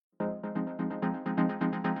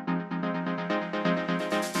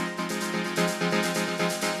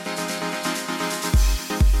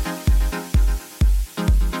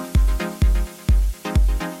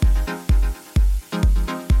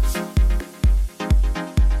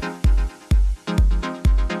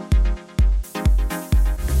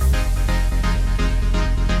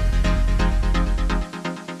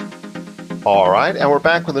All right, and we're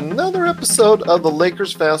back with another episode of the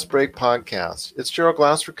Lakers Fast Break podcast. It's Gerald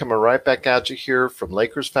Glassford coming right back at you here from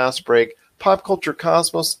Lakers Fast Break, Pop Culture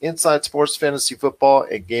Cosmos, Inside Sports Fantasy Football,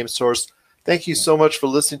 and Game Source. Thank you so much for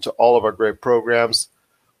listening to all of our great programs.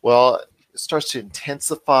 Well, it starts to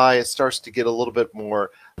intensify. It starts to get a little bit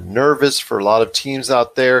more nervous for a lot of teams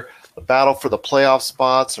out there. The battle for the playoff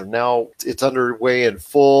spots are now, it's underway in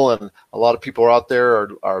full, and a lot of people are out there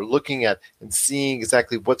are looking at and seeing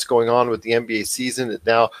exactly what's going on with the NBA season. And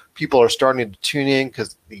now people are starting to tune in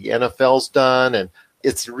because the NFL's done, and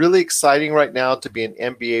it's really exciting right now to be an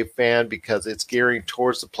NBA fan because it's gearing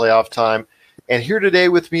towards the playoff time. And here today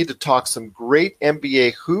with me to talk some great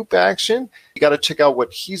NBA hoop action, you got to check out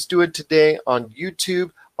what he's doing today on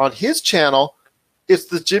YouTube on his channel. It's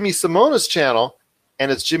the Jimmy Simonis channel. And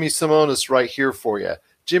it's Jimmy Simonis right here for you.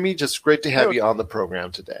 Jimmy, just great to have you on the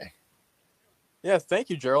program today. Yeah, thank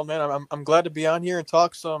you, Gerald, man. I'm glad to be on here and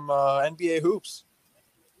talk some NBA hoops.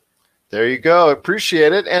 There you go.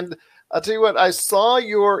 Appreciate it. And I'll tell you what, I saw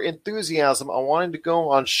your enthusiasm on wanting to go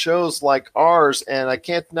on shows like ours, and I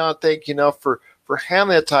can't not thank you enough for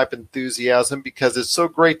having that type of enthusiasm, because it's so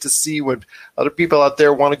great to see when other people out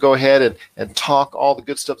there want to go ahead and talk all the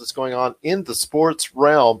good stuff that's going on in the sports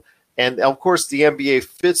realm. And, of course, the NBA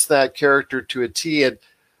fits that character to a T. And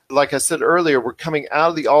like I said earlier, we're coming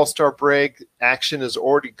out of the All-Star break. Action has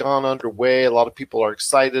already gone underway. A lot of people are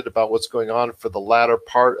excited about what's going on for the latter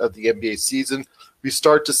part of the NBA season. We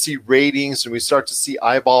start to see ratings and we start to see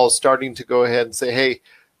eyeballs starting to go ahead and say, hey,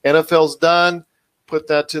 NFL's done. Put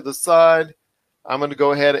that to the side. I'm going to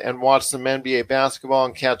go ahead and watch some NBA basketball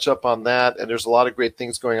and catch up on that. And there's a lot of great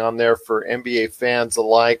things going on there for NBA fans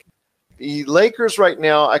alike. The Lakers right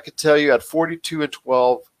now, I could tell you, at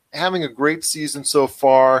 42-12, having a great season so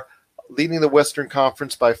far, leading the Western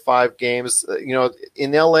Conference by 5 games.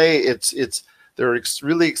 In LA, they're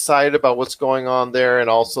really excited about what's going on there,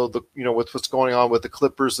 and also with what's going on with the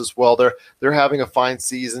Clippers as well. They're having a fine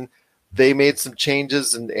season. They made some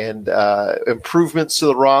changes and improvements to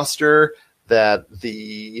the roster that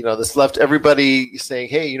this left everybody saying,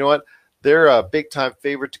 hey, you know what? They're a big time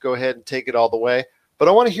favorite to go ahead and take it all the way. But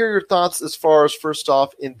I want to hear your thoughts as far as, first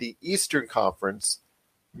off, in the Eastern Conference.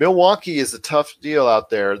 Milwaukee is a tough deal out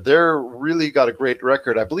there. They're really got a great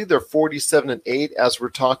record. I believe they're 47-8 as we're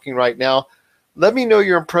talking right now. Let me know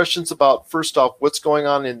your impressions about, first off, what's going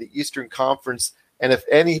on in the Eastern Conference, and if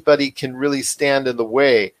anybody can really stand in the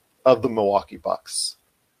way of the Milwaukee Bucks.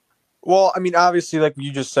 Well, I mean, obviously, like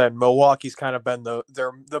you just said, Milwaukee's kind of been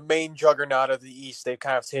the main juggernaut of the East. They've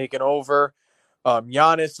kind of taken over.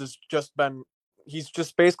 Giannis has just been he's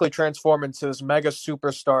just basically transformed into this mega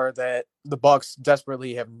superstar that the Bucks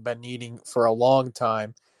desperately have been needing for a long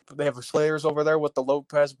time. They have players over there with the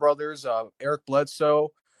Lopez brothers, Eric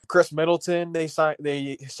Bledsoe, Chris Middleton. They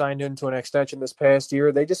signed into an extension this past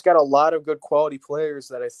year. They just got a lot of good quality players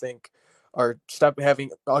that I think are having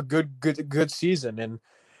a good season. And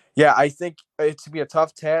yeah, I think it's to be a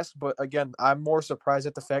tough task, but again, I'm more surprised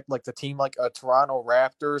at the fact like the team like Toronto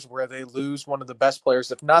Raptors, where they lose one of the best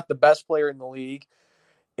players, if not the best player in the league,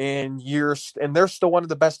 and they're still one of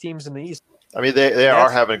the best teams in the East. I mean, they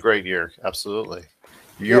are having a great year, absolutely.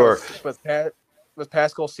 With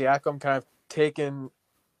Pascal Siakam kind of taken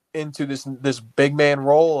into this big man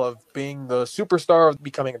role of being the superstar, of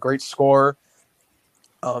becoming a great scorer.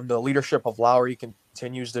 The leadership of Lowry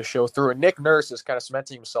continues to show through, and Nick Nurse is kind of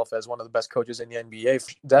cementing himself as one of the best coaches in the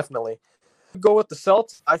NBA. Definitely. Go with the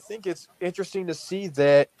Celtics. I think it's interesting to see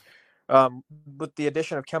that with the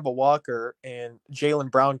addition of Kemba Walker and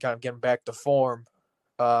Jaylen Brown kind of getting back to form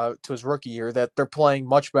to his rookie year, that they're playing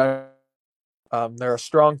much better. They're a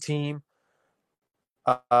strong team.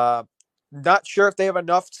 Not sure if they have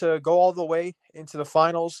enough to go all the way into the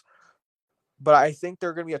finals, but I think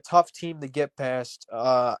they're going to be a tough team to get past.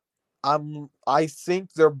 I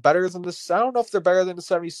think they're better than I don't know if they're better than the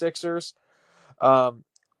 76ers.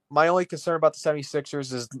 My only concern about the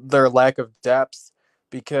 76ers is their lack of depth,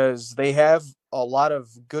 because they have a lot of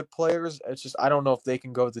good players. It's just I don't know if they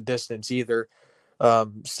can go the distance either.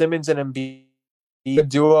 Simmons and Embiid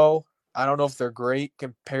duo, I don't know if they're great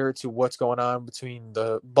compared to what's going on between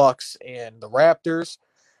the Bucks and the Raptors.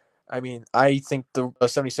 I mean, I think the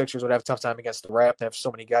 76ers would have a tough time against the Raptors. They have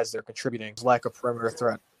so many guys that are contributing. Lack of perimeter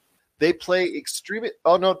threat. They play extremely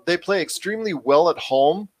well at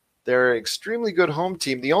home. They're an extremely good home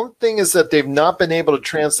team. The only thing is that they've not been able to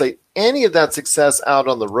translate any of that success out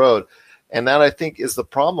on the road. And that, I think, is the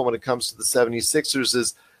problem when it comes to the 76ers,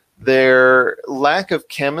 is their lack of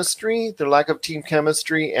chemistry, their lack of team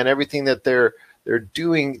chemistry, and everything that they're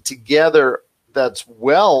doing together that's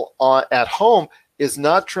well at home is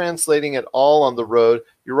not translating at all on the road.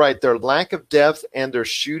 you're right, their lack of depth and their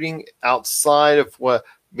shooting outside of what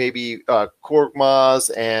maybe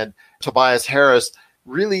Korkmaz and Tobias Harris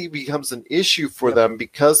really becomes an issue for them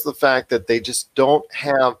because of the fact that they just don't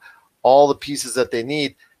have all the pieces that they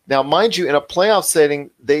need. Now, mind you, in a playoff setting,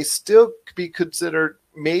 they still could be considered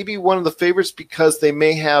maybe one of the favorites because they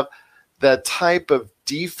may have that type of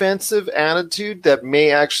defensive attitude that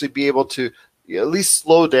may actually be able to at least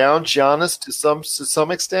slow down Giannis to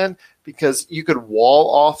some extent, because you could wall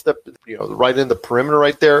off the right in the perimeter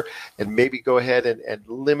right there and maybe go ahead and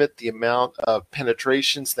limit the amount of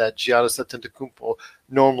penetrations that Giannis Antetokounmpo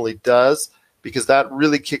normally does, because that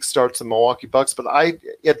really kickstarts the Milwaukee Bucks. But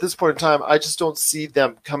at this point in time, I just don't see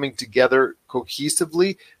them coming together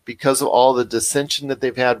cohesively because of all the dissension that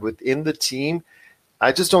they've had within the team.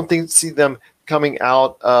 I just don't see them coming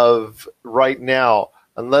out of right now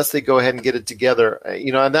unless they go ahead and get it together.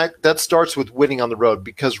 And that starts with winning on the road,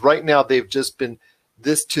 because right now they've just been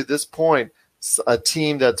to this point a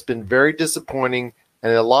team that's been very disappointing,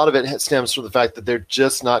 and a lot of it stems from the fact that they're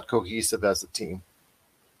just not cohesive as a team.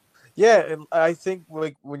 Yeah, and I think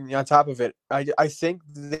when on top of it, I think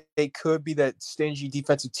they could be that stingy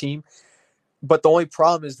defensive team, but the only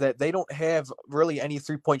problem is that they don't have really any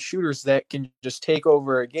 3-point shooters that can just take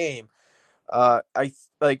over a game. I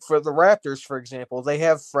like for the Raptors, for example, they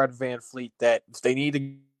have Fred VanVleet that if they need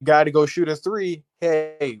a guy to go shoot a 3,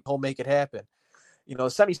 hey, he'll make it happen. The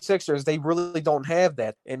 76ers, they really don't have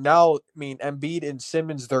that. And now, Embiid and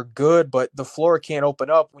Simmons, they're good, but the floor can't open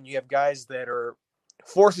up when you have guys that are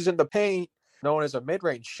forces in the paint, known as a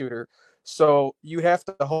mid-range shooter. So you have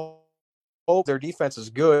to hope their defense is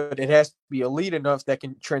good. It has to be elite enough that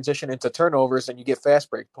can transition into turnovers and you get fast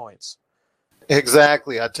break points.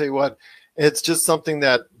 Exactly. I tell you what, it's just something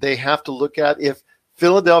that they have to look at. If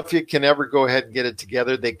Philadelphia can ever go ahead and get it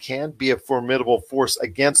together, they can be a formidable force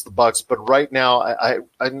against the Bucks. But right now, I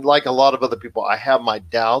like a lot of other people, I have my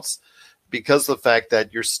doubts because of the fact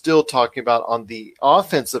that you're still talking about on the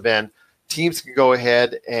offensive end, teams can go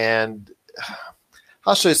ahead and,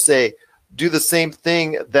 how should I say, do the same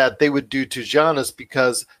thing that they would do to Giannis,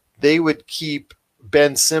 because they would keep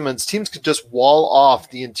Ben Simmons. Teams could just wall off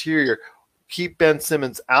the interior, keep Ben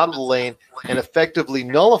Simmons out of the lane, and effectively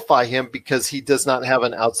nullify him because he does not have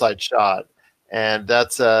an outside shot. And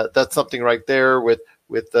that's something right there with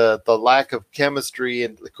the lack of chemistry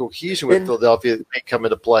and the cohesion with Philadelphia that may come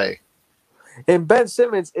into play. And Ben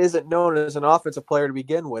Simmons isn't known as an offensive player to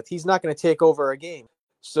begin with. He's not going to take over a game.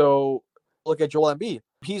 So look at Joel Embiid.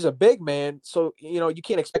 He's a big man, so you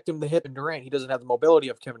can't expect him to hit Kevin Durant. He doesn't have the mobility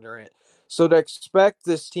of Kevin Durant. So to expect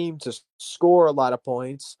this team to score a lot of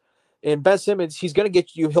points, and Ben Simmons,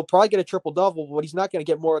 he'll probably get a triple-double, but he's not going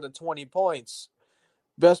to get more than 20 points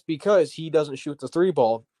just because he doesn't shoot the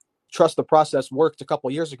 3-ball. Trust the process worked a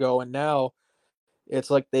couple years ago, and now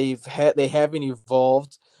it's like they haven't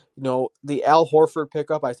evolved. The Al Horford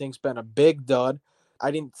pickup, I think, has been a big dud. I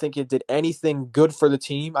didn't think it did anything good for the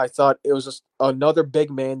team. I thought it was just another big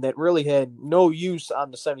man that really had no use on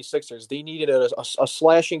the 76ers. They needed a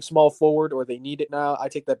slashing small forward, or they need it now. I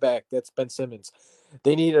take that back. That's Ben Simmons.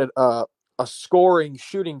 They needed a scoring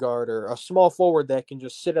shooting guard or a small forward that can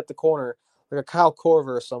just sit at the corner, like a Kyle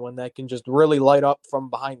Korver or someone that can just really light up from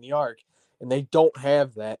behind the arc. And they don't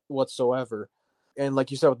have that whatsoever. And like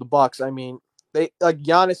you said with the Bucks,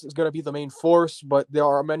 Giannis is going to be the main force, but there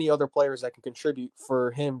are many other players that can contribute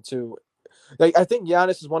for him to. I think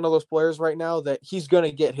Giannis is one of those players right now that he's going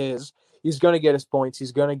to get his points,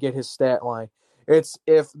 he's going to get his stat line. It's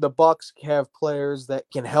if the Bucks have players that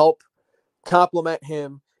can help complement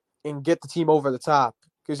him and get the team over the top,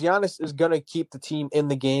 because Giannis is going to keep the team in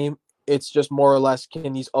the game. It's just more or less,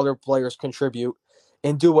 can these other players contribute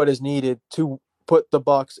and do what is needed to put the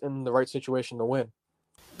Bucks in the right situation to win.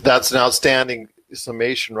 That's an outstanding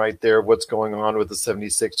summation right there of what's going on with the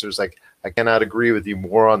 76ers. I cannot agree with you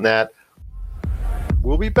more on that.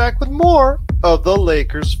 We'll be back with more of the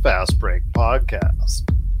Lakers Fast Break podcast.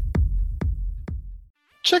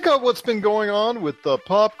 Check out what's been going on with the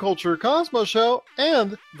Pop Culture Cosmos Show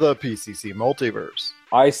and the PCC Multiverse.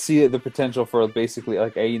 I see the potential for basically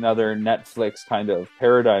like another Netflix kind of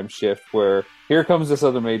paradigm shift where here comes this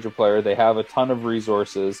other major player. They have a ton of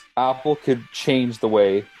resources. Apple could change the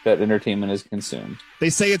way that entertainment is consumed. They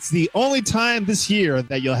say it's the only time this year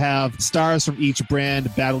that you'll have stars from each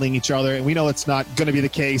brand battling each other, and we know it's not going to be the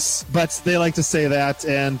case, but they like to say that,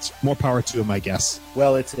 and more power to them, I guess.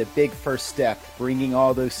 Well, it's a big first step, bringing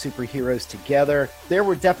all those superheroes together. There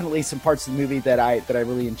were definitely some parts of the movie that I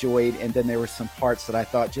really enjoyed, and then there were some parts that I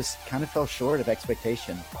thought just kind of fell short of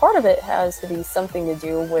expectation. Part of it has to be something to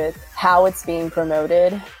do with how it's being being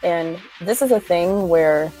promoted. And this is a thing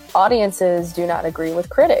where audiences do not agree with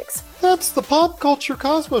critics. That's the Pop Culture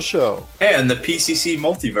Cosmos Show. And the PCC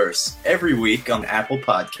Multiverse, every week on Apple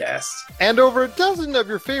Podcasts. And over a dozen of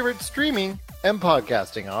your favorite streaming and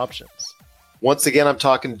podcasting options. Once again, I'm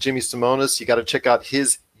talking to Jimmy Simonis. You got to check out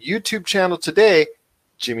his YouTube channel today,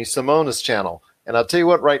 Jimmy Simonis channel. And I'll tell you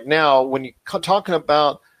what, right now, when you're talking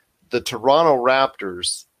about the Toronto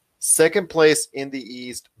Raptors, second place in the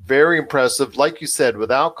East, very impressive. Like you said,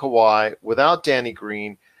 without Kawhi, without Danny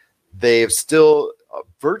Green, they've still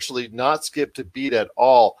virtually not skipped a beat at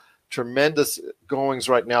all. Tremendous goings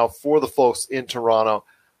right now for the folks in Toronto.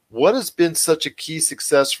 What has been such a key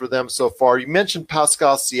success for them so far? You mentioned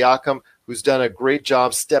Pascal Siakam, who's done a great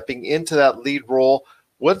job stepping into that lead role.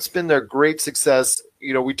 What's been their great success?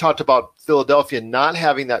 You know, we talked about Philadelphia not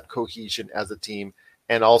having that cohesion as a team,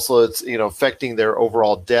 and also it's, you know, affecting their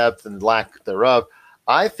overall depth and lack thereof.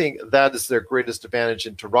 I think that is their greatest advantage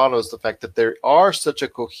in Toronto, is the fact that they are such a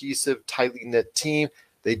cohesive, tightly knit team.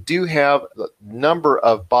 They do have a number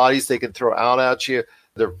of bodies they can throw out at you.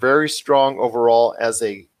 They're very strong overall as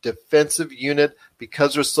a defensive unit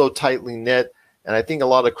because they're so tightly knit. And I think a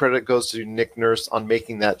lot of credit goes to Nick Nurse on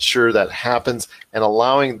making that sure that happens and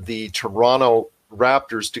allowing the Toronto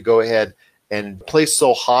Raptors to go ahead and play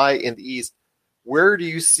so high in the East. Where do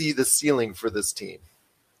you see the ceiling for this team?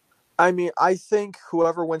 I mean, I think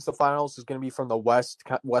whoever wins the finals is going to be from the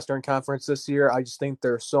Western Conference this year. I just think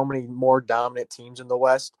there are so many more dominant teams in the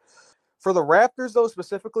West. For the Raptors, though,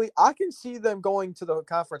 specifically, I can see them going to the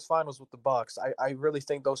conference finals with the Bucks. I really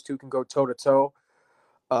think those two can go toe-to-toe.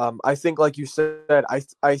 I think, like you said,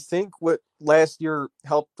 I think what last year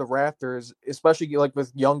helped the Raptors, especially like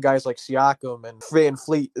with young guys like Siakam and Van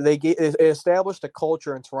Fleet, it established a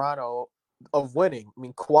culture in Toronto of winning. I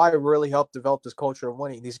mean, Kawhi really helped develop this culture of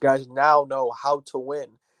winning. These guys now know how to win.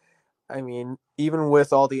 I mean, even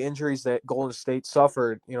with all the injuries that Golden State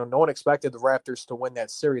suffered, you know, no one expected the Raptors to win that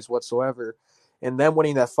series whatsoever. And then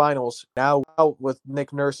winning that finals, now with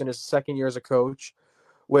Nick Nurse in his second year as a coach,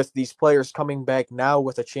 with these players coming back now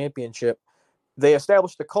with a championship, they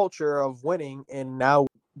established the culture of winning, and now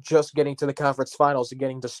just getting to the conference finals and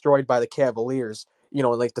getting destroyed by the Cavaliers, you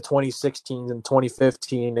know, like the 2016 and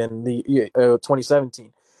 2015 and the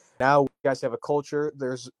 2017. Now you guys have a culture.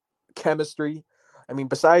 There's chemistry. I mean,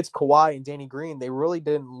 besides Kawhi and Danny Green, they really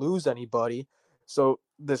didn't lose anybody. So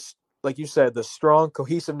this, like you said, the strong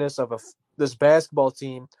cohesiveness of this basketball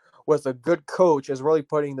team with a good coach is really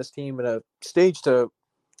putting this team in a stage to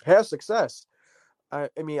have success. I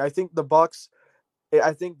mean, I think the Bucks.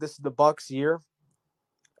 I think this is the Bucks' year.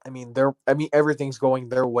 I mean, everything's going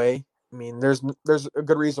their way. I mean, there's a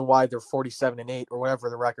good reason why they're 47-8 or whatever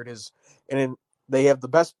the record is, and they have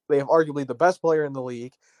arguably the best player in the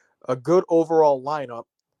league, a good overall lineup,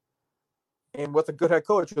 and with a good head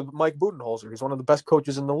coach with Mike Budenholzer. He's one of the best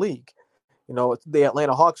coaches in the league. You know, the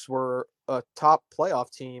Atlanta Hawks were a top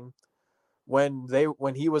playoff team when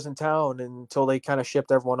he was in town, until they kind of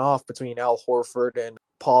shipped everyone off between Al Horford and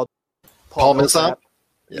Paul Millsap.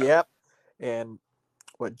 Yep. And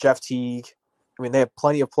Jeff Teague. I mean, they have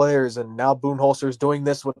plenty of players, and now Budenholzer is doing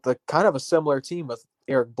this with the kind of a similar team with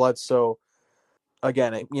Eric Bledsoe.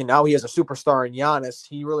 Again, I mean, now he has a superstar in Giannis.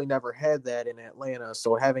 He really never had that in Atlanta.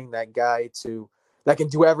 So having that guy that can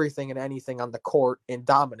do everything and anything on the court and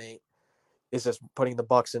dominate is just putting the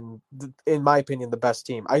Bucks in my opinion, the best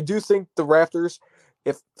team. I do think the Raptors,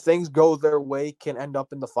 if things go their way, can end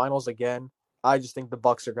up in the finals again. I just think the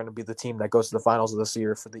Bucks are going to be the team that goes to the finals of this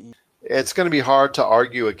year for the East. It's going to be hard to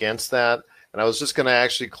argue against that. And I was just going to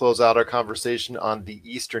actually close out our conversation on the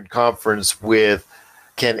Eastern Conference with,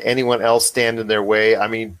 can anyone else stand in their way? I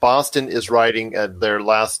mean, Boston is riding their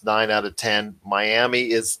last 9 out of 10.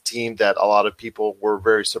 Miami is a team that a lot of people were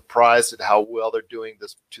very surprised at how well they're doing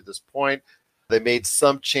this to this point. They made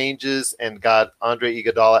some changes and got Andre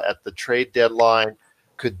Iguodala at the trade deadline.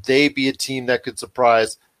 Could they be a team that could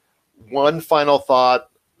surprise? One final thought,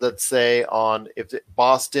 let's say, on if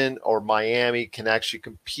Boston or Miami can actually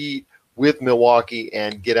compete with Milwaukee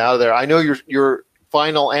and get out of there. I know your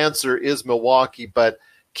final answer is Milwaukee, but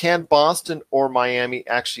can Boston or Miami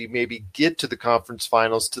actually maybe get to the conference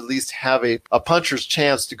finals to at least have a puncher's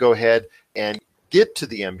chance to go ahead and get to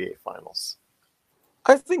the NBA finals?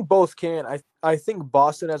 I think both can. I think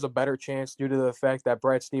Boston has a better chance due to the fact that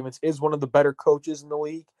Brad Stevens is one of the better coaches in the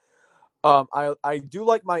league. I do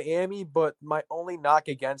like Miami, but my only knock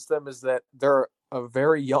against them is that they're a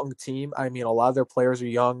very young team. I mean, a lot of their players are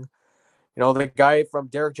young. You know, the guy from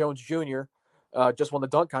Derrick Jones Jr. Just won the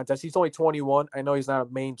dunk contest. He's only 21. I know he's not a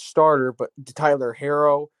main starter, but Tyler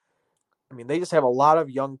Hero. I mean, they just have a lot of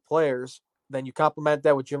young players. Then you complement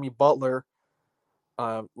that with Jimmy Butler.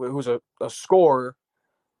 who's a scorer.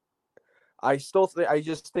 I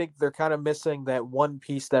just think they're kind of missing that one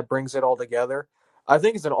piece that brings it all together. I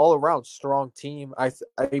think it's an all around strong team. I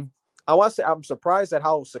want to say I'm surprised at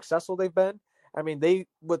how successful they've been. I mean, they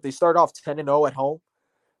started off 10-0 at home.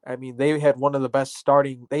 I mean, they had one of the best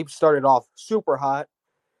starting. They started off super hot,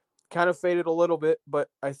 kind of faded a little bit, but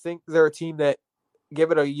I think they're a team that, give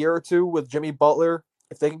it a year or two with Jimmy Butler,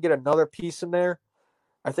 if they can get another piece in there,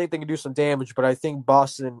 I think they can do some damage. But I think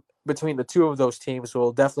Boston, between the two of those teams,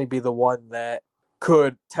 will definitely be the one that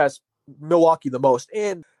could test Milwaukee the most.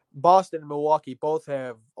 And Boston and Milwaukee both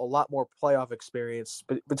have a lot more playoff experience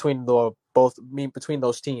between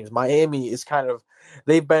those teams. Miami is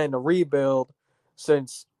they've been in a rebuild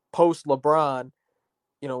since post LeBron,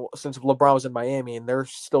 since LeBron was in Miami, and they're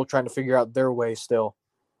still trying to figure out their way still.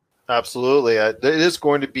 Absolutely. It is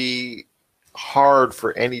going to be hard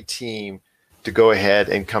for any team to go ahead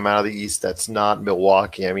and come out of the East that's not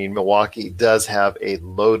Milwaukee. I mean, Milwaukee does have a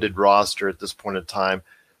loaded roster at this point in time.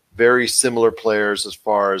 Very similar players as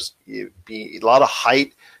far as being a lot of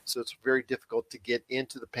height, so it's very difficult to get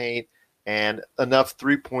into the paint, and enough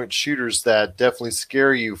three-point shooters that definitely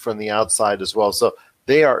scare you from the outside as well. So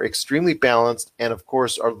they are extremely balanced and, of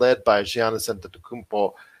course, are led by Giannis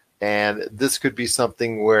Antetokounmpo. And this could be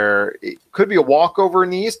something where it could be a walkover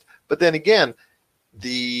in the East, but then again,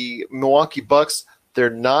 the Milwaukee Bucks,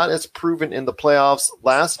 they're not as proven in the playoffs.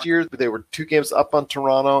 Last year, they were 2 games up on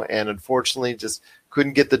Toronto and unfortunately just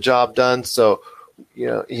couldn't get the job done. So,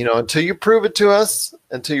 until you prove it to us,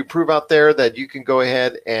 until you prove out there that you can go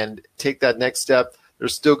ahead and take that next step,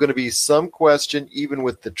 there's still going to be some question, even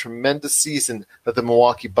with the tremendous season that the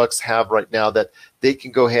Milwaukee Bucks have right now, that they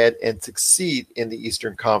can go ahead and succeed in the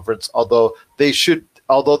Eastern Conference, although they should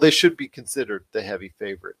be considered the heavy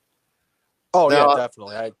favorite. Oh, now, yeah,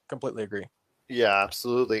 definitely. I completely agree. Yeah,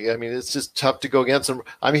 absolutely. I mean, it's just tough to go against them.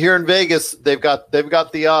 I'm here in Vegas. They've got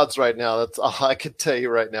the odds right now. That's all I can tell you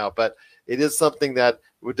right now. But it is something that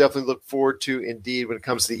we'll definitely look forward to indeed when it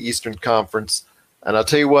comes to the Eastern Conference. And I'll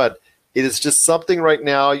tell you what, it is just something right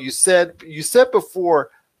now. You said before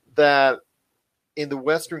that in the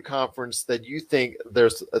Western Conference that you think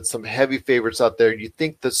there's some heavy favorites out there. You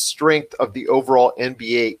think the strength of the overall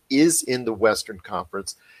NBA is in the Western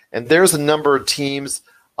Conference. And there's a number of teams.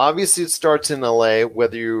 Obviously, it starts in LA,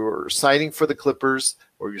 whether you're citing for the Clippers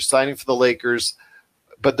or you're citing for the Lakers.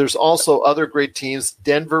 But there's also other great teams.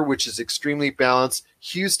 Denver, which is extremely balanced.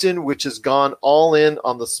 Houston, which has gone all in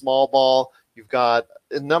on the small ball. You've got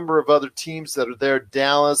a number of other teams that are there.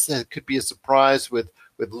 Dallas, it could be a surprise with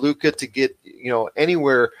Luka to get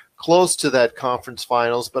anywhere close to that conference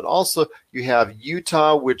finals. But also you have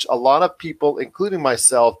Utah, which a lot of people, including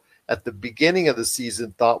myself, at the beginning of the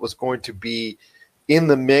season thought was going to be in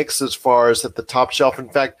the mix as far as at the top shelf. In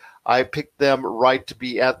fact, I picked them right to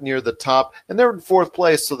be at near the top, and they're in 4th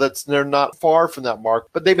place, so they're not far from that mark.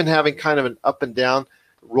 But they've been having kind of an up and down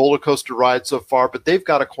roller coaster ride so far, but they've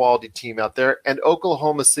got a quality team out there. And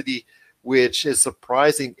Oklahoma City, which is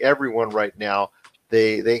surprising everyone right now,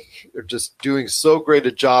 they are just doing so great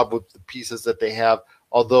a job with the pieces that they have,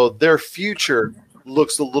 although their future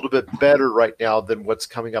looks a little bit better right now than what's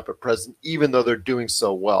coming up at present, even though they're doing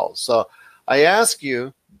so well. So I ask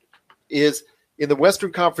you, is in the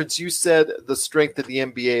Western Conference, you said the strength of the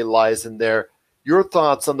NBA lies in there. Your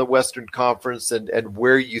thoughts on the Western Conference and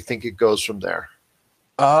where you think it goes from there?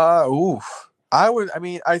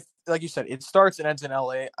 Like you said, it starts and ends in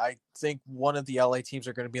LA. I think one of the LA teams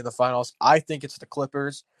are going to be in the finals. I think it's the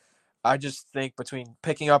Clippers. I just think between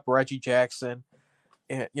picking up Reggie Jackson,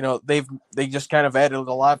 and, they just kind of added a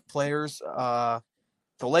lot of players.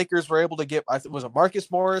 The Lakers were able to get, was it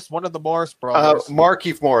Marcus Morris, one of the Morris brothers?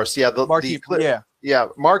 Markieff Morris, yeah. Markieff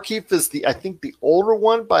is I think the older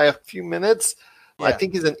one by a few minutes. Yeah. I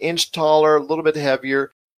think he's an inch taller, a little bit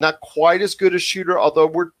heavier. Not quite as good a shooter, although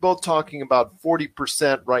we're both talking about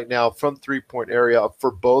 40% right now from three-point area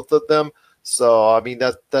for both of them. So, I mean,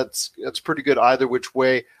 that's pretty good either which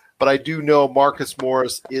way. But I do know Marcus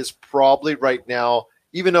Morris is probably right now,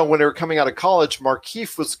 even though when they were coming out of college,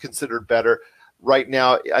 Markieff was considered better. Right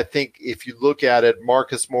now, I think if you look at it,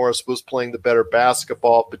 Marcus Morris was playing the better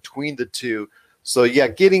basketball between the two. So, yeah,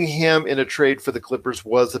 getting him in a trade for the Clippers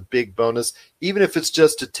was a big bonus. Even if it's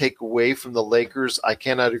just to take away from the Lakers, I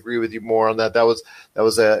cannot agree with you more on that. That was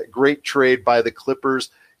a great trade by the Clippers.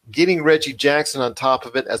 Getting Reggie Jackson on top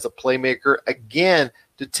of it as a playmaker, again,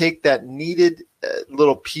 to take that needed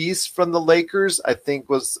little piece from the Lakers, I think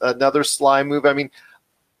was another sly move. I mean,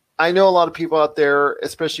 I know a lot of people out there,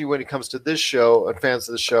 especially when it comes to this show and fans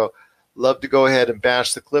of the show, love to go ahead and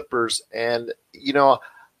bash the Clippers. And,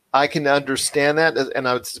 I can understand that, and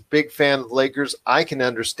I was a big fan of the Lakers. I can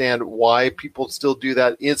understand why people still do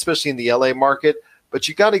that, especially in the LA market. But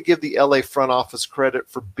you got to give the LA front office credit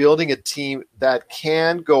for building a team that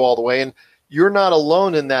can go all the way. And you're not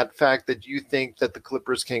alone in that fact that you think that the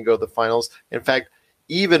Clippers can go to the finals. In fact,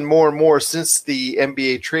 even more and more since the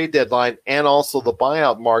NBA trade deadline and also the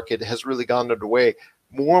buyout market has really gone underway,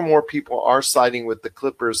 more and more people are siding with the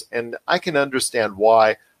Clippers, and I can understand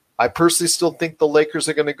why. I personally still think the Lakers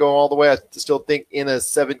are going to go all the way. I still think in a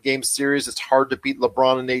 7-game series, it's hard to beat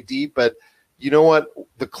LeBron and AD, but you know what?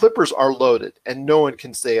 The Clippers are loaded, and no one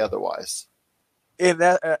can say otherwise. And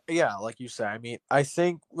that, yeah, like you said, I mean, I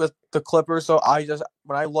think with the Clippers, so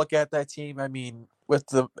when I look at that team, I mean, with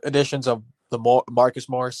the additions of Marcus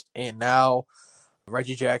Morris and now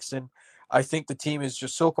Reggie Jackson, I think the team is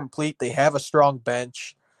just so complete. They have a strong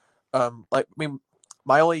bench. My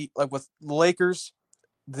only, like with the Lakers,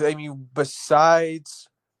 I mean, besides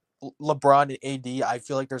LeBron and AD, I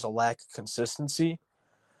feel like there's a lack of consistency.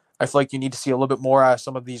 I feel like you need to see a little bit more out of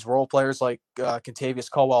some of these role players like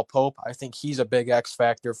Kentavious Caldwell-Pope. I think he's a big X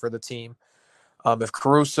factor for the team. If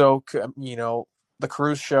Caruso, the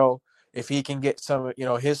Caruso show, if he can get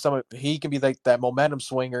he can be like that momentum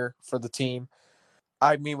swinger for the team.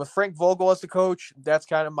 I mean, with Frank Vogel as the coach, that's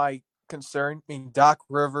kind of my concern. I mean, Doc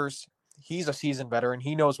Rivers, he's a seasoned veteran.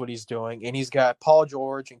 He knows what he's doing, and he's got Paul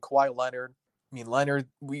George and Kawhi Leonard. I mean, Leonard,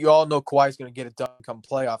 we all know Kawhi's going to get it done come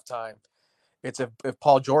playoff time. It's if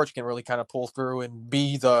Paul George can really kind of pull through and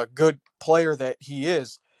be the good player that he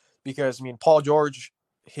is. Because, I mean, Paul George,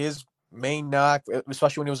 his main knock,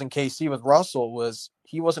 especially when he was in KC with Russell, was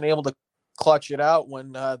he wasn't able to clutch it out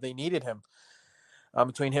when they needed him.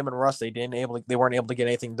 Between him and Russ, they weren't able to get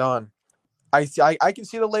anything done. I can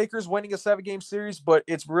see the Lakers winning a 7-game series, but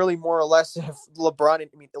it's really more or less if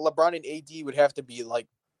LeBron and AD would have to be like,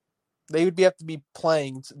 they would have to be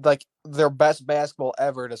playing like their best basketball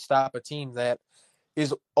ever to stop a team that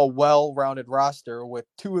is a well-rounded roster with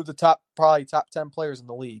two of the probably top 10 players in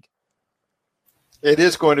the league. It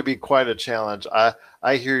is going to be quite a challenge.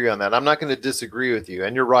 I hear you on that. I'm not going to disagree with you.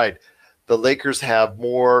 And you're right. The Lakers have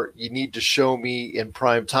more you need to show me in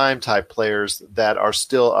prime time type players that are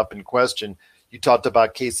still up in question. You talked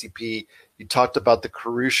about KCP. You talked about the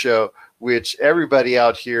Caruso, which everybody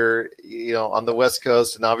out here, on the West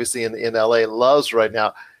Coast and obviously in LA loves right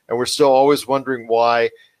now. And we're still always wondering why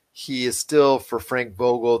he is still for Frank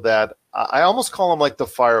Vogel that I almost call him like the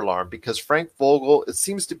fire alarm, because Frank Vogel, it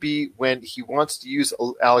seems to be when he wants to use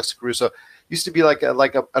Alex Caruso, used to be like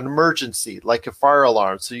an emergency, like a fire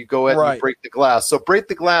alarm. So you go ahead and you break the glass. So break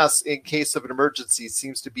the glass in case of an emergency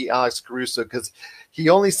seems to be Alex Caruso, because he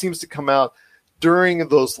only seems to come out during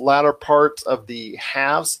those latter parts of the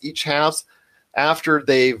each halves, after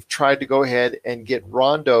they've tried to go ahead and get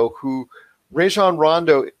Rondo, who Rajon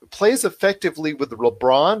Rondo plays effectively with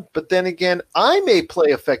LeBron, but then again, I may play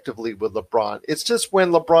effectively with LeBron. It's just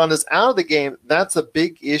when LeBron is out of the game, that's a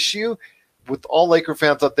big issue. With all Laker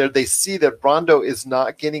fans out there, they see that Rondo is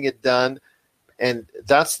not getting it done, and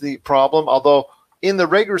that's the problem. Although in the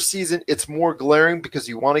regular season, it's more glaring because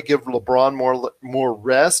you want to give LeBron more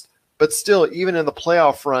rest. But still, even in the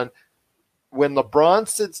playoff run, when LeBron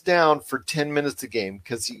sits down for 10 minutes a game,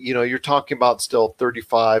 because you're talking about still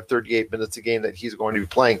 35, 38 minutes a game that he's going to be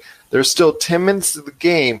playing, there's still 10 minutes of the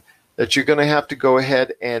game that you're going to have to go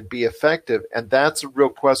ahead and be effective. And that's a real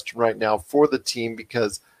question right now for the team,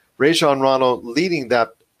 because Rajon Rondo leading that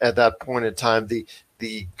at that point in time,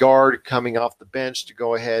 the guard coming off the bench to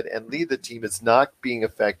go ahead and lead the team is not being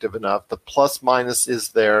effective enough. The plus minus is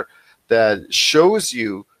there that shows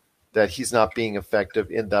you that he's not being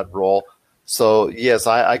effective in that role. So, yes,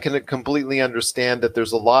 I can completely understand that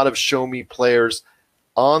there's a lot of show-me players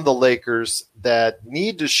on the Lakers that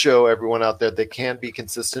need to show everyone out there they can be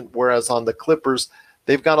consistent, whereas on the Clippers,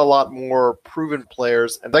 they've got a lot more proven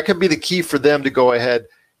players, and that could be the key for them to go ahead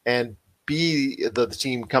and be the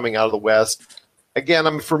team coming out of the West.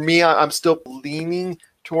 Again, for me, I'm still leaning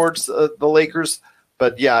towards the Lakers,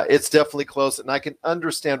 but, yeah, it's definitely close, and I can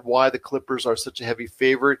understand why the Clippers are such a heavy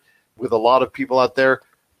favorite with a lot of people out there.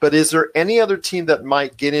 But is there any other team that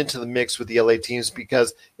might get into the mix with the LA teams?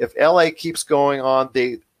 Because if LA keeps going on,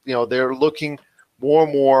 they're looking more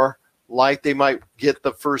and more like they might get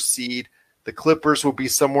the first seed. The Clippers will be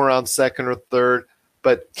somewhere around second or third.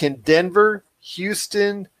 But can Denver,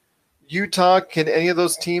 Houston, Utah, can any of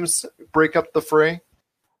those teams break up the fray?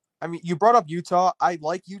 I mean, you brought up Utah. I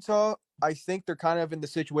like Utah. I think they're kind of in the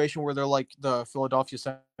situation where they're like the Philadelphia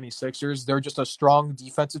 76ers. They're just a strong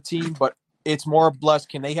defensive team, but it's more or less,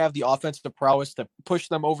 can they have the offensive prowess to push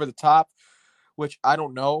them over the top, which I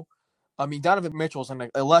don't know. I mean, Donovan Mitchell's an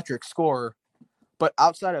electric scorer, But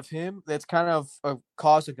outside of him, that's kind of a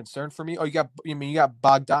cause of concern for me. Oh, you got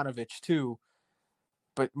Bogdanovich too,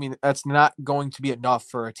 but I mean that's not going to be enough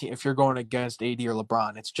for a team if you're going against AD or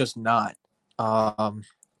LeBron. It's just not.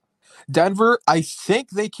 Denver, I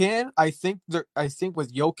think they can. I think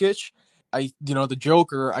with Jokic, the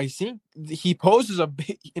Joker. I think he poses a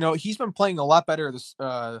big. He's been playing a lot better this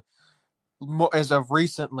as of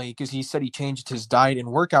recently because he said he changed his diet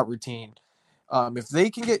and workout routine. If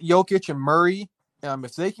they can get Jokic and Murray.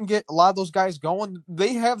 If they can get a lot of those guys going,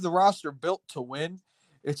 they have the roster built to win.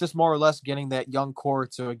 It's just more or less getting that young core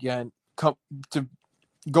to again come to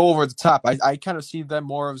go over the top. I kind of see them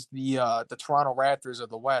more as the Toronto Raptors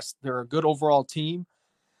of the West. They're a good overall team.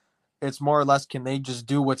 It's more or less can they just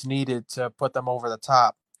do what's needed to put them over the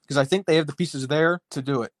top because I think they have the pieces there to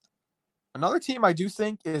do it. Another team I do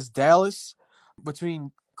think is Dallas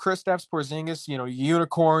between Kristaps Porzingis,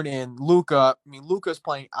 unicorn, and Luka. I mean, Luka's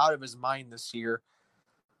playing out of his mind this year.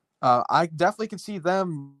 I definitely can see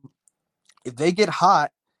them, if they get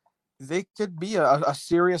hot, they could be a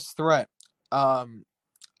serious threat. I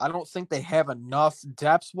don't think they have enough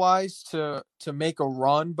depth-wise to make a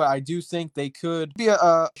run, but I do think they could be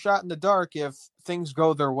a shot in the dark if things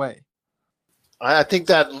go their way. I think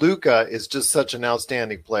that Luka is just such an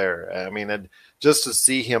outstanding player. I mean, and just to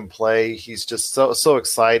see him play, he's just so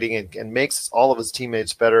exciting and makes all of his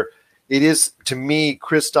teammates better. It is, to me,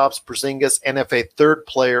 Kristaps Porzingis, and if a third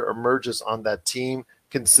player emerges on that team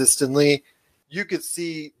consistently, you could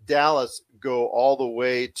see Dallas go all the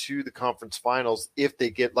way to the conference finals if they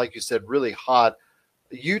get, like you said, really hot.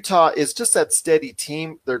 Utah is just that steady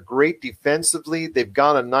team. They're great defensively. They've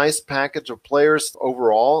got a nice package of players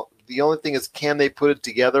overall. The only thing is, can they put it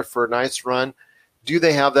together for a nice run? Do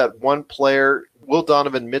they have that one player? Will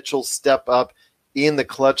Donovan Mitchell step up in the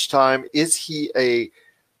clutch time? Is he a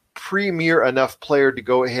premier enough player to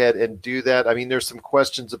go ahead and do that? I mean, there's some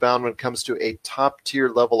questions about when it comes to a top-tier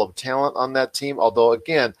level of talent on that team, although,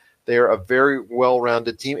 again, they are a very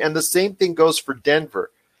well-rounded team. And the same thing goes for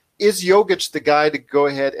Denver. Is Jokic the guy to go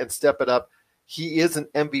ahead and step it up? He is an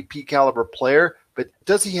MVP caliber player, but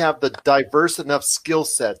does he have the diverse enough skill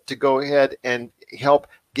set to go ahead and help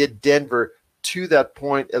get Denver to that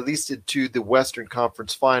point, at least into the Western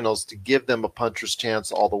Conference Finals, to give them a puncher's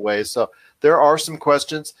chance all the way? So there are some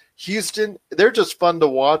questions. Houston, they're just fun to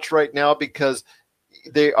watch right now because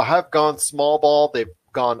they have gone small ball. They've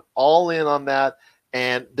gone all in on that,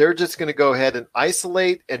 and they're just going to go ahead and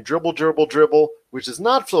isolate and dribble, which is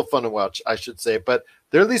not so fun to watch, I should say. But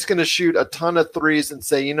they're at least going to shoot a ton of threes and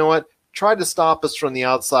say, you know what, try to stop us from the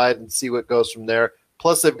outside and see what goes from there.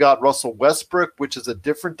 Plus, they've got Russell Westbrook, which is a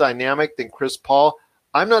different dynamic than Chris Paul.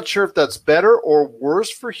 I'm not sure if that's better or worse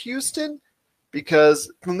for Houston,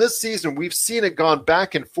 because from this season, we've seen it gone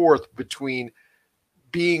back and forth between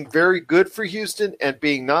being very good for Houston and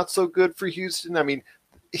being not so good for Houston. I mean,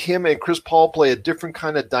 him and Chris Paul play a different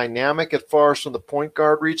kind of dynamic as far as from the point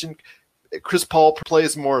guard region. Chris Paul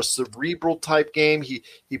plays more a cerebral type game. He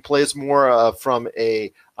plays more from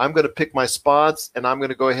a, I'm going to pick my spots and I'm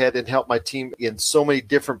going to go ahead and help my team in so many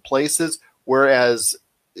different places. Whereas,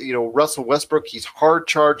 Russell Westbrook, he's hard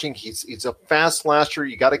charging. He's a fast slasher.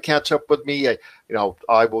 You got to catch up with me.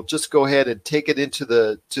 I will just go ahead and take it into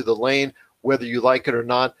the lane, whether you like it or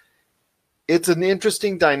not. It's an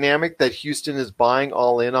interesting dynamic that Houston is buying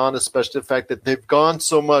all in on, especially the fact that they've gone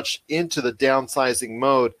so much into the downsizing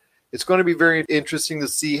mode. It's going to be very interesting to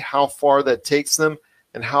see how far that takes them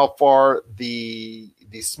and how far the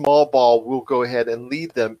small ball will go ahead and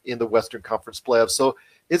lead them in the Western Conference playoffs. So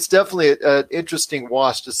it's definitely an interesting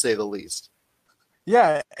watch, to say the least.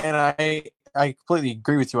 Yeah, and I completely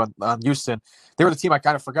agree with you on Houston. They were the team I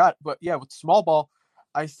kind of forgot. But, yeah, with small ball,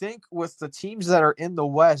 I think with the teams that are in the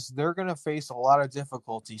West, they're going to face a lot of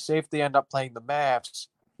difficulty. Say if they end up playing the Mavs,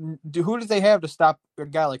 who do they have to stop a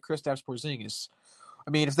guy like Kristaps Porzingis? I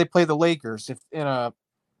mean, if they play the Lakers, if in a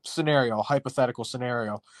hypothetical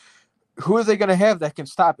scenario, who are they going to have that can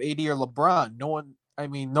stop AD or LeBron?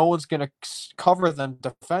 No one's going to cover them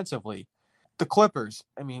defensively. The Clippers,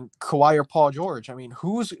 Kawhi or Paul George.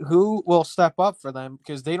 Who will step up for them?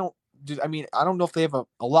 Because they don't I don't know if they have a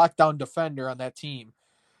lockdown defender on that team.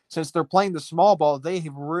 Since they're playing the small ball, they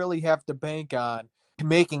really have to bank on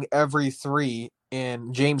making every three,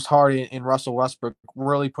 and James Harden and Russell Westbrook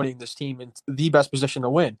really putting this team in the best position to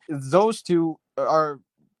win. Those two are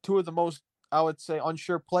two of the most, I would say,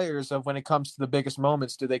 unsure players of when it comes to the biggest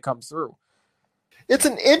moments, do they come through. It's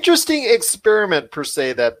an interesting experiment, per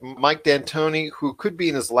se, that Mike D'Antoni, who could be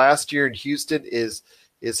in his last year in Houston, is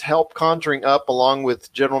help conjuring up, along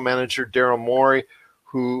with general manager Daryl Morey,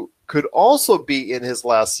 who could also be in his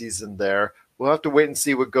last season there, we'll have to wait and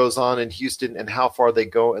see what goes on in Houston and how far they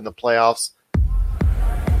go in the playoffs.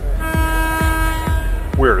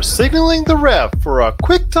 We're signaling the ref for a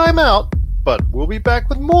quick timeout, but we'll be back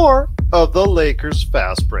with more of the Lakers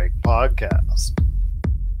Fast Break podcast.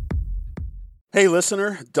 Hey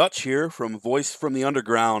listener, Dutch here from Voice from the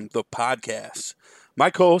Underground, the podcast.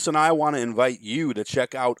 My co-host and I want to invite you to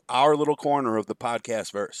check out our little corner of the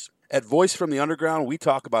podcast verse. At Voice from the Underground, we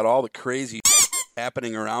talk about all the crazy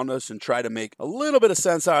happening around us and try to make a little bit of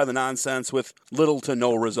sense out of the nonsense with little to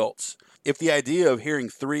no results. If the idea of hearing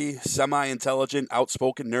three semi-intelligent,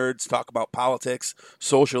 outspoken nerds talk about politics,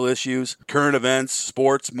 social issues, current events,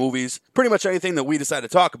 sports, movies, pretty much anything that we decide to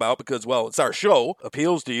talk about because, well, it's our show,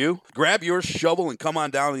 appeals to you, grab your shovel and come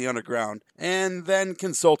on down to the underground, and then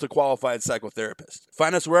consult a qualified psychotherapist.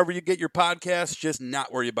 Find us wherever you get your podcasts, just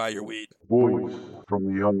not where you buy your weed. Voice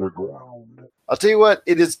from the Underground. I'll tell you what,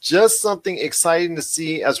 it is just something exciting to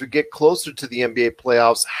see as we get closer to the NBA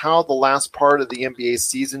playoffs, how the last part of the NBA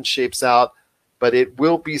season shapes out. But it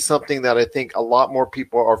will be something that I think a lot more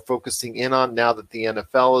people are focusing in on now that the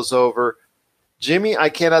NFL is over. Jimmy, I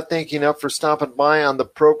cannot thank you enough for stopping by on the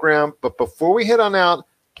program. But before we head on out,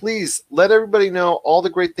 please let everybody know all the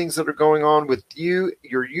great things that are going on with you,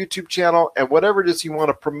 your YouTube channel, and whatever it is you want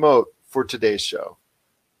to promote for today's show.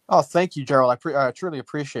 Oh, thank you, Gerald. I truly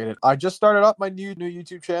appreciate it. I just started up my new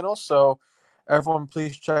YouTube channel, so everyone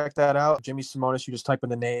please check that out. Jimmy Simonis, you just type in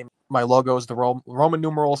the name. My logo is the Roman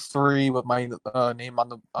numeral 3 with my name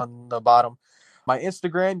on the bottom. My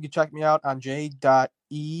Instagram, you can check me out on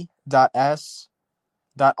j.e.s._3.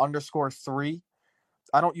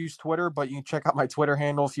 I don't use Twitter, but you can check out my Twitter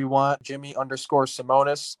handle if you want,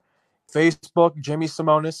 Jimmy_Simonis. Facebook, Jimmy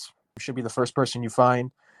Simonis. Should be the first person you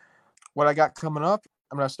find. What I got coming up,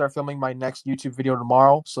 I'm going to start filming my next YouTube video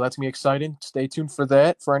tomorrow, so that's going to be exciting. Stay tuned for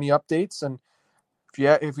that, for any updates. And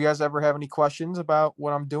if you guys ever have any questions about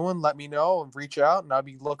what I'm doing, let me know and reach out, and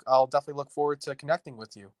I'll definitely look forward to connecting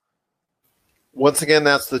with you. Once again,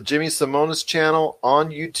 that's the Jimmy Simonis channel on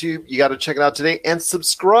YouTube. You got to check it out today and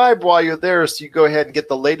subscribe while you're there so you go ahead and get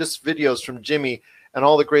the latest videos from Jimmy and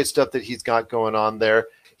all the great stuff that he's got going on there.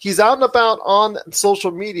 He's out and about on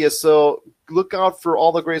social media, so look out for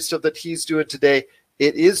all the great stuff that he's doing today.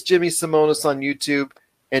 It is Jimmy Simonis on YouTube.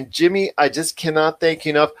 And Jimmy, I just cannot thank you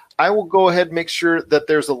enough. I will go ahead and make sure that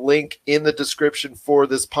there's a link in the description for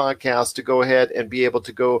this podcast to go ahead and be able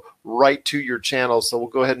to go right to your channel. So we'll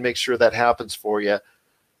go ahead and make sure that happens for you.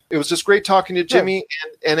 It was just great talking to Jimmy.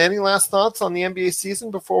 And any last thoughts on the NBA season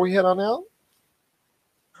before we head on out?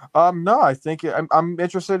 No, I think I'm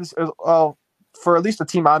interested. For at least the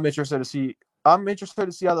team I'm interested to see. I'm interested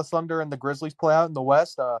to see how the Thunder and the Grizzlies play out in the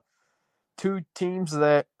West. Two teams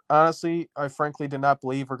that honestly, I frankly did not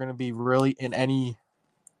believe are going to be really in any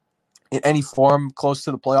form close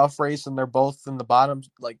to the playoff race, and they're both in the bottom.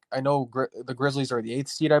 Like, I know the Grizzlies are the 8th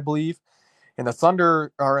seed, I believe, and the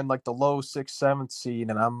Thunder are in like the low 6th, 7th seed,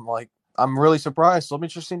 and I'm really surprised. So it'll be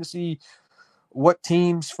interesting to see what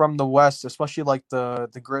teams from the West, especially like the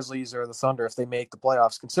Grizzlies or the Thunder, if they make the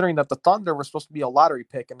playoffs, considering that the Thunder were supposed to be a lottery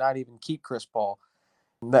pick and not even keep Chris Paul,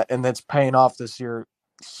 and that's paying off this year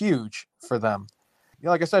huge for them.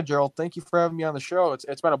 Like I said, Gerald, thank you for having me on the show.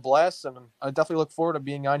 It's been a blast, and I definitely look forward to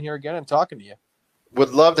being on here again and talking to you.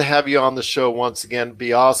 Would love to have you on the show once again.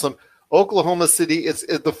 Be awesome. Oklahoma City,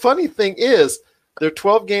 the funny thing is they're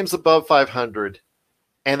 12 games above 500,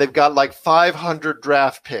 and they've got like 500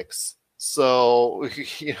 draft picks. So,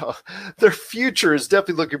 their future is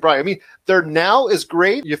definitely looking bright. I mean, their now is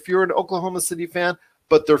great if you're an Oklahoma City fan,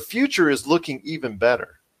 but their future is looking even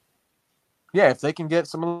better. Yeah, if they can get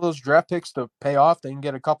some of those draft picks to pay off, they can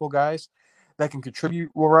get a couple guys that can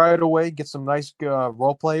contribute right away, get some nice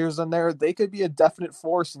role players in there. They could be a definite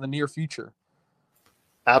force in the near future.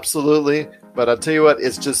 Absolutely. But I'll tell you what,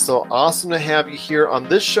 it's just so awesome to have you here on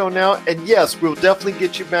this show now. And yes, we'll definitely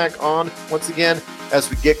get you back on once again as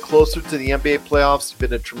we get closer to the NBA playoffs. You've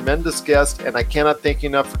been a tremendous guest, and I cannot thank you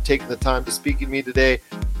enough for taking the time to speak to me today.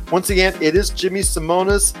 Once again, it is Jimmy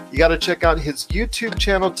Simonis. You got to check out his YouTube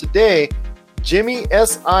channel today, Jimmy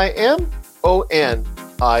Simonis.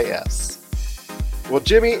 Well,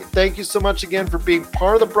 Jimmy, thank you so much again for being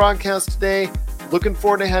part of the broadcast today. Looking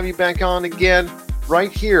forward to having you back on again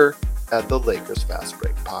right here at the Lakers Fast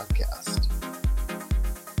Break Podcast.